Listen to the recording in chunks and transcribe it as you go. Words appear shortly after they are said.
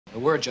The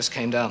word just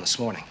came down this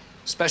morning.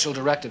 Special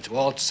directive to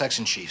all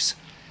section chiefs.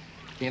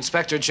 The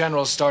Inspector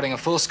General's starting a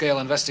full-scale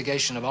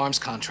investigation of arms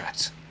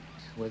contracts.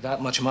 With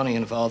that much money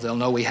involved, they'll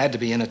know we had to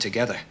be in it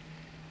together.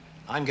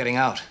 I'm getting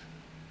out.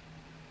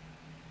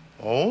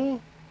 Oh?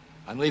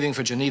 I'm leaving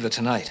for Geneva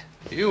tonight.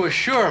 You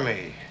assure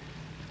me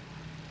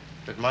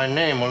that my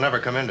name will never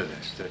come into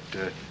this,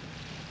 that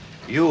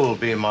you'll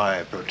be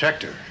my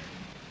protector.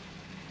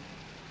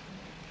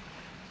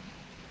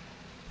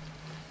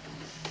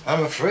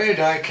 I'm afraid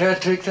I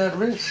can't take that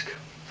risk.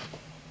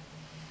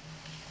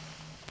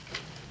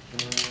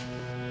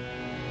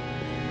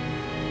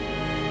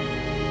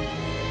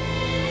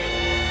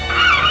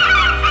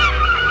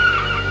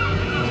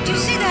 Did you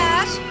see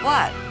that?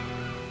 What?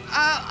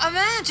 A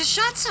man just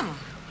shot someone.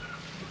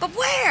 But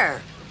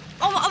where?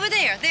 Oh, over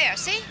there,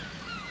 see?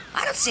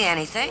 I don't see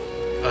anything.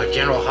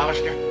 General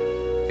Hollister?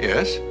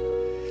 Yes?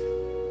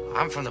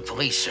 I'm from the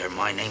police, sir.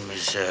 My name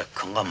is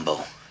Columbo.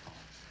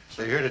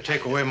 So you're here to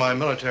take away my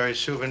military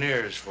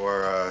souvenirs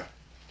for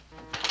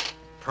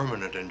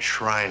permanent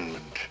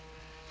enshrinement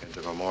in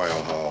the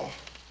Memorial Hall.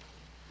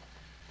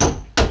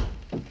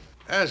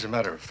 As a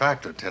matter of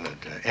fact,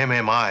 Lieutenant,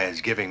 MMI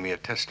is giving me a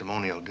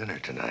testimonial dinner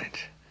tonight.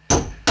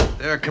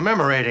 They're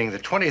commemorating the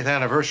 20th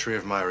anniversary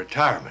of my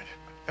retirement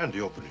and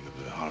the opening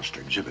of the Hollister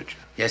exhibit.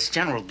 Yes,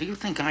 General, do you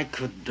think I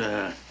could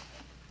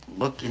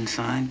look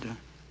inside?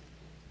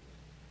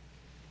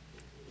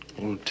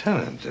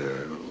 Lieutenant,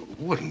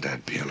 wouldn't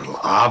that be a little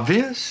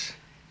obvious?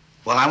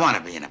 Well, I want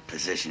to be in a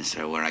position,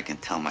 sir, where I can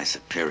tell my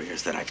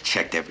superiors that I've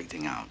checked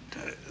everything out.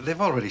 They've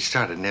already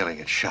started nailing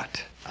it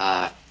shut.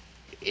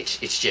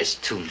 It's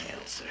just 2 nails,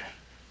 sir.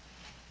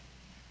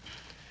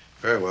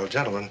 Very well,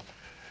 gentlemen.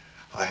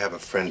 I have a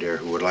friend here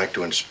who would like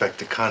to inspect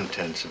the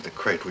contents of the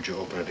crate. Would you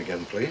open it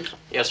again, please?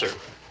 Yes, sir.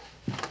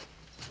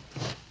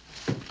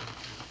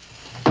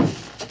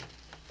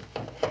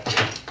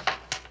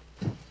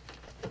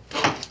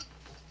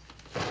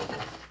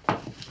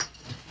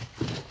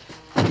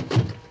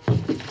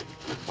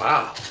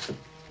 Wow.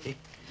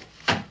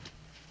 A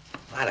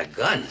lot of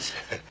guns.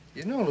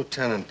 You know,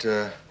 Lieutenant,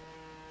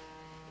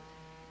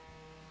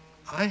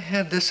 I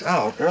had this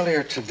out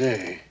earlier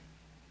today.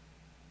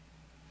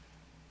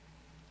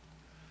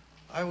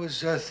 I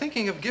was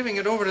thinking of giving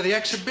it over to the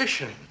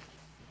exhibition.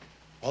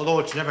 Although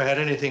it's never had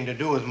anything to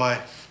do with my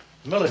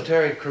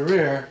military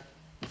career,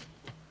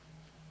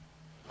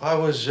 I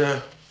was,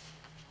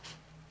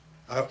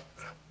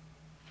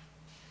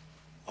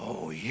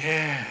 Oh,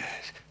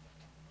 yes.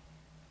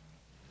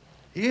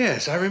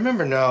 Yes, I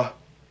remember now.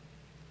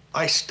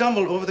 I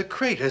stumbled over the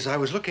crate as I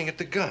was looking at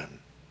the gun.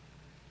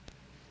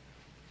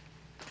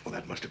 Well,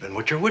 that must have been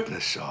what your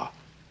witness saw.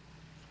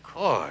 Of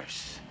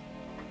course.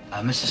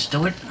 Mrs.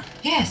 Stewart?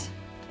 Yes.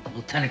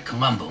 Lieutenant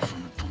Columbo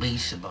from the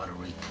police about a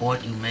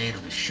report you made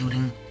of a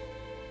shooting.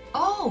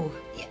 Oh,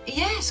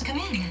 yes, come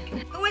in.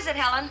 Who is it,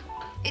 Helen?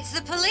 It's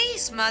the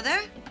police, Mother.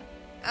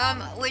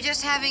 We're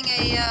just having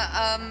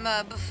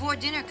a before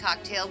dinner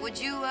cocktail. Would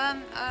you,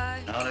 No,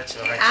 that's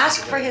all right.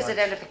 Ask for his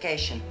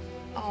identification.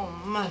 Oh,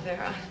 Mother,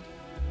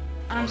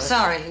 I'm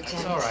sorry, Lieutenant.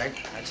 That's all right.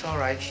 That's all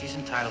right. She's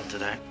entitled to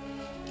that.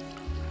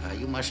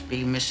 You must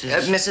be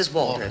Mrs. Mrs.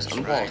 Walters.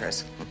 I'm right.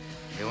 Walters.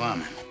 You are,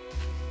 ma'am.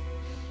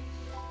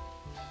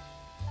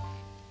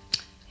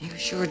 You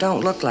sure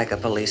don't look like a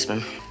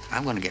policeman.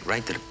 I'm going to get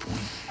right to the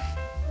point.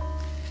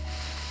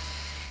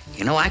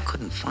 You know, I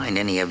couldn't find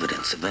any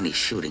evidence of any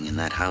shooting in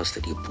that house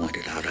that you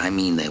pointed out. I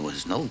mean, there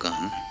was no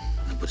gun,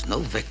 there was no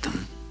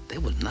victim,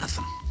 there was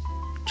nothing.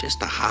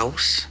 Just a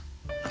house,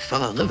 a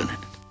fella living in it.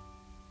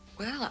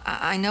 Well,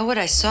 I know what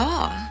I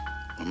saw.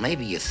 Well,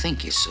 maybe you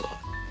think you saw it.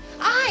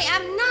 I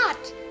am not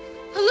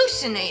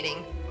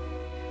hallucinating.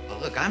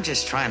 Well, look, I'm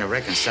just trying to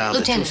reconcile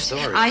the two Lieutenant,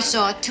 stories. I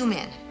saw 2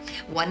 men.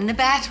 One in a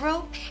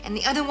bathrobe and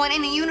the other one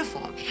in a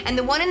uniform. And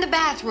the one in the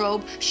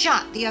bathrobe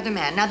shot the other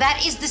man. Now,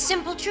 that is the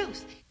simple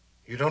truth.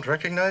 You don't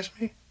recognize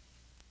me?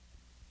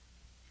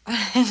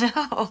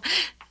 No.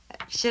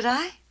 Should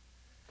I?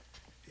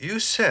 You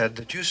said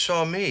that you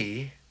saw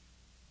me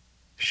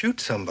shoot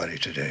somebody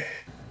today.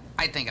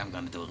 I think I'm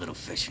going to do a little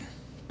fishing.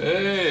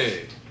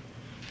 Hey,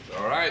 it's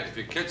all right. If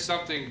you catch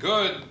something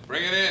good,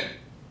 bring it in.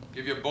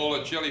 Give you a bowl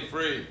of chili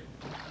free.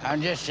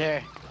 I'm just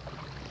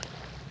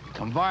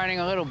combining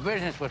a little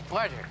business with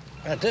pleasure.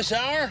 At this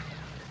hour?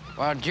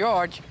 Well,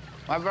 George,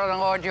 my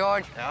brother-in-law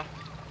George. Yeah?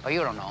 Oh,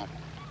 you don't know him.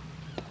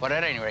 But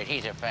at any rate,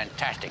 he's a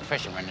fantastic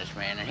fisherman, this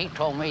man, and he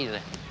told me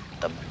that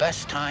the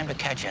best time to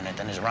catch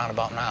anything is around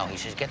about now. He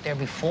says, get there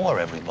before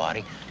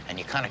everybody, and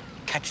you kind of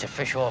catch the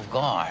fish off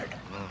guard.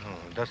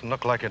 It doesn't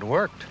look like it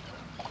worked.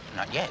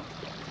 Not yet,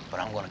 but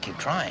I'm going to keep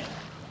trying.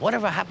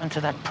 Whatever happened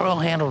to that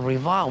pearl-handled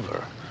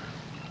revolver?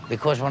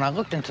 Because when I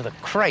looked into the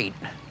crate,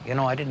 you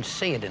know, I didn't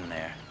see it in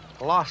there.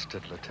 Lost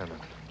it,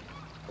 Lieutenant.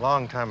 A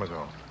long time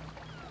ago.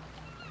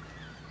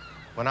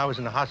 When I was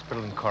in the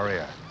hospital in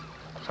Korea,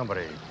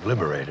 somebody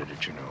liberated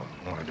it, you know,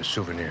 wanted a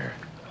souvenir.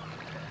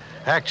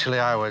 Actually,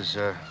 I was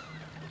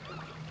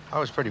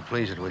pretty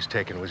pleased it was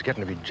taken. It was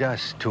getting to be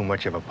just too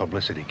much of a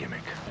publicity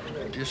gimmick.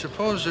 Do you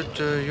suppose that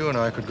you and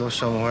I could go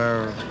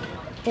somewhere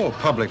Oh, a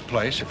public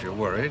place if you're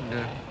worried.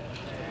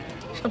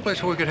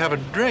 Someplace where we could have a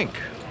drink.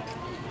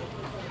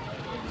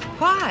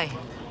 Why?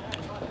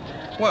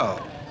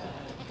 Well,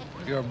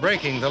 you're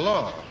breaking the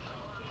law.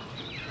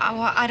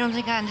 I don't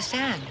think I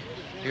understand.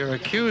 You're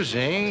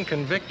accusing,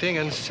 convicting,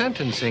 and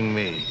sentencing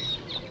me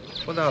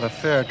without a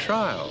fair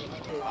trial.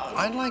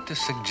 I'd like to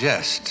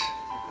suggest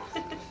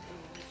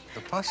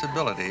the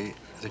possibility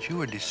that you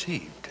were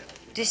deceived.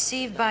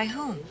 Deceived by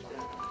whom?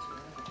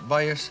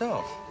 By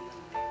yourself.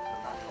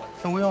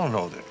 And we all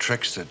know the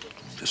tricks that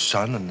the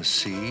sun and the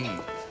sea,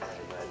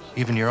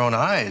 even your own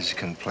eyes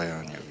can play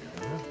on you.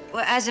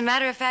 Well, as a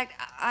matter of fact,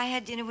 I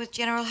had dinner with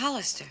General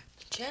Hollister.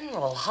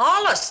 General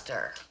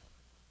Hollister?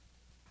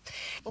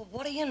 Well,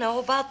 what do you know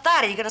about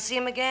that? Are you going to see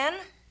him again?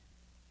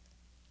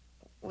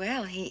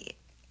 Well, he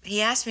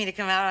asked me to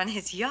come out on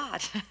his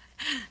yacht.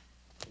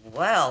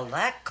 Well,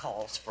 that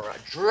calls for a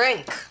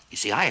drink. You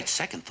see, I had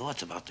second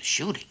thoughts about the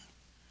shooting.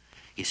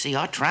 You see,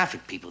 our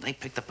traffic people, they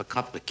picked up a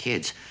couple of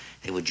kids.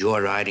 They were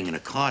joyriding in a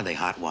car they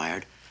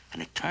hot-wired,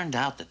 and it turned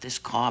out that this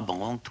car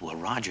belonged to a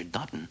Roger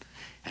Dutton,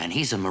 and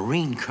he's a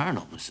Marine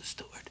colonel, Mrs.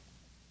 Stewart.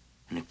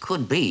 And it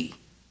could be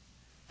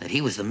that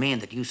he was the man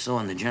that you saw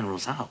in the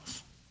general's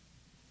house.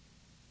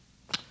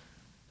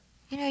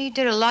 You know, you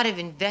did a lot of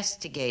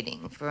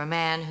investigating for a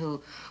man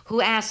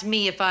who asked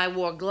me if I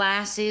wore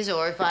glasses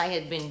or if I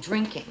had been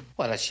drinking.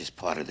 Well, that's just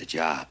part of the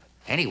job.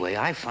 Anyway,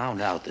 I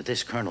found out that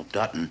this Colonel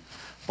Dutton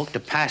booked a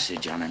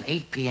passage on an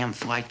 8 p.m.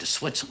 flight to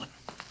Switzerland.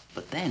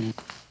 But then,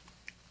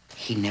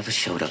 he never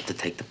showed up to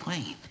take the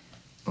plane.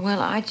 Well,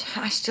 I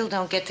still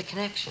don't get the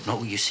connection.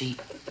 No, you see,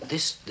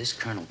 this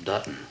Colonel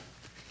Dutton,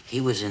 he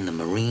was in the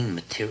Marine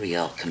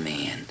Materiel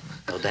Command.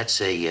 Oh,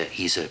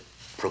 he's a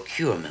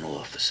procurement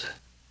officer.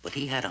 But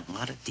he had a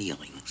lot of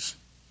dealings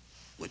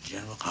with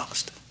General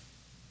Hollister.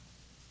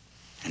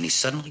 And he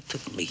suddenly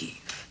took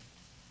leave.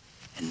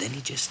 And then he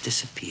just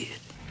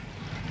disappeared.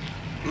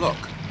 Look.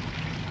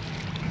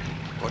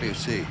 What do you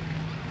see?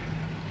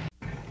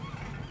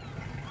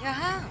 Your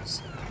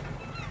house.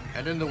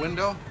 And in the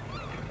window?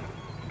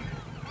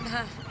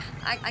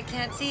 I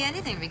can't see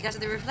anything because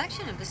of the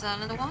reflection of the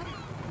sun and the water.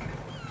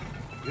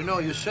 You know,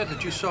 you said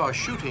that you saw a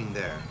shooting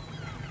there.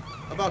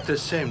 About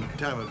this same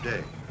time of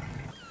day.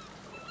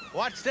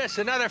 What's this,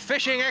 another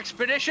fishing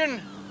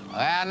expedition?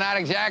 Well, not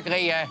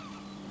exactly.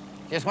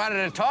 Just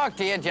wanted to talk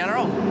to you,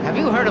 General. Have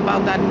you heard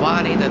about that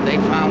body that they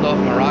found off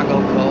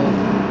Morago Cove?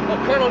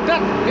 Oh, Colonel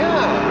Dutton,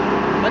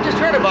 yeah. I just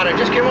heard about it.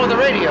 Just came on the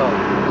radio.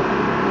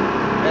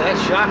 Yeah,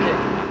 that's shocking.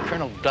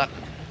 Colonel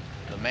Dutton,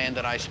 the man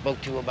that I spoke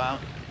to you about,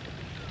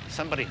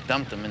 somebody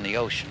dumped him in the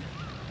ocean.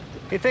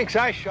 He thinks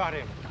I shot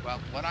him.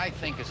 Well, what I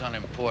think is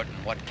unimportant.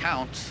 What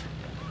counts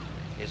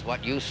is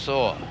what you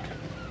saw.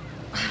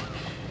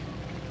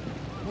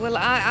 Well,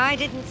 I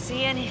didn't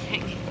see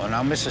anything. Well,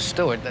 now, Mrs.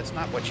 Stewart, that's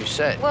not what you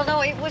said. Well,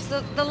 no, it was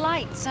the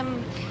light,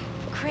 some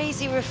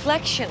crazy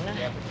reflection.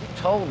 Yeah, but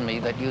you told me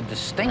that you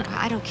distinctly...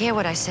 I don't care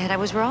what I said. I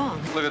was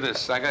wrong. Look at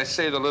this. Like I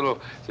say,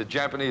 the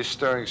Japanese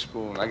stirring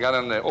spoon. I got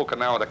on the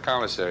Okinawa, the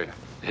commissary.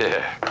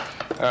 Yeah.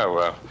 Oh,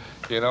 well.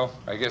 You know,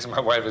 I guess my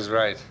wife is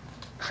right.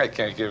 I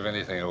can't give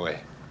anything away.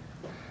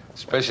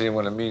 Especially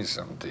when it means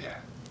something to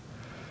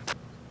you.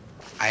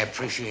 I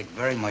appreciate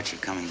very much you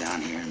coming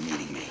down here and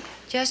meeting me.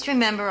 Just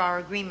remember our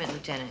agreement,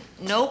 Lieutenant.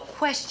 No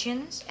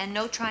questions and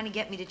no trying to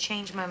get me to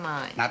change my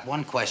mind. Not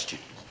one question.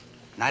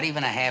 Not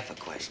even a half a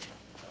question.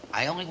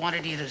 I only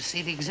wanted you to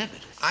see the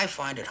exhibit. I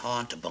find it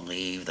hard to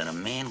believe that a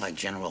man like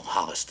General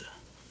Hollister,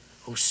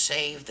 who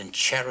saved and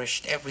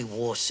cherished every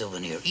war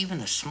souvenir, even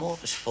the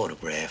smallest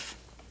photograph,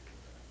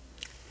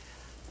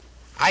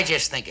 I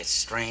just think it's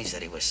strange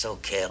that he was so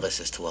careless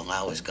as to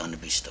allow his gun to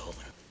be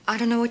stolen. I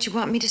don't know what you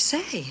want me to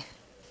say.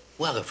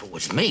 Well, if it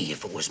was me,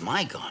 if it was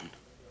my gun,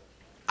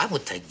 I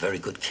would take very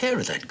good care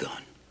of that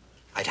gun.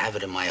 I'd have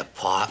it in my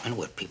apartment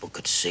where people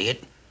could see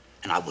it,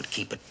 and I would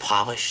keep it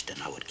polished,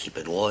 and I would keep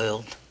it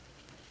oiled,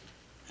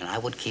 and I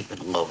would keep it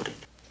loaded.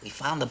 We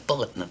found the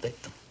bullet in the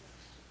victim,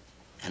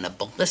 and a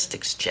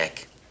ballistics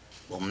check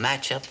will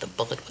match up the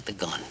bullet with the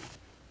gun.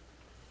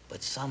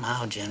 But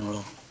somehow,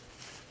 General,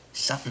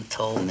 something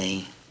told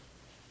me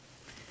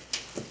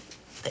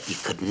that you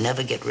could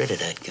never get rid of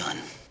that gun.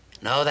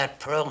 No, that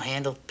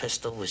pearl-handled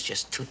pistol was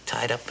just too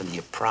tied up in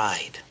your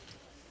pride.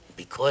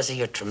 Because of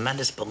your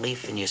tremendous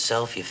belief in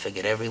yourself, you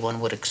figured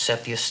everyone would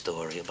accept your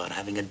story about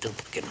having a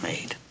duplicate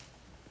made.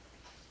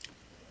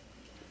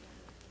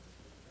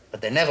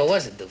 But there never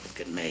was a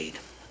duplicate made,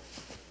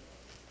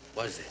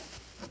 was there?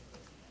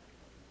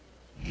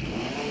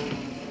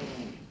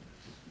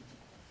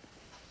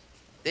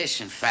 This,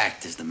 in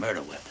fact, is the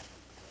murder weapon.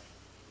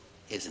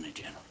 Isn't it,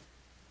 General?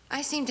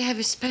 I seem to have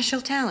a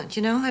special talent,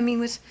 you know? I mean,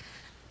 with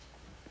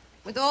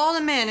all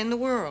the men in the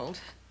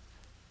world,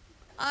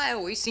 I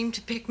always seem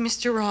to pick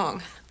Mr.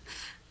 Wrong.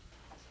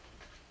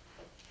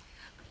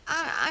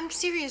 I'm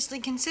seriously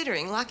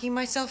considering locking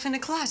myself in a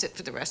closet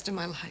for the rest of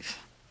my life.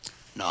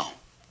 No,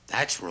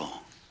 that's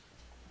wrong.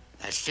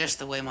 That's just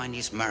the way my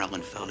niece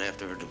Marilyn felt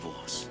after her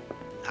divorce.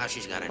 Now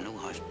she's got a new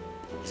husband.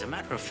 As a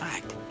matter of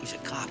fact, he's a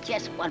cop.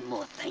 Just one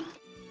more thing.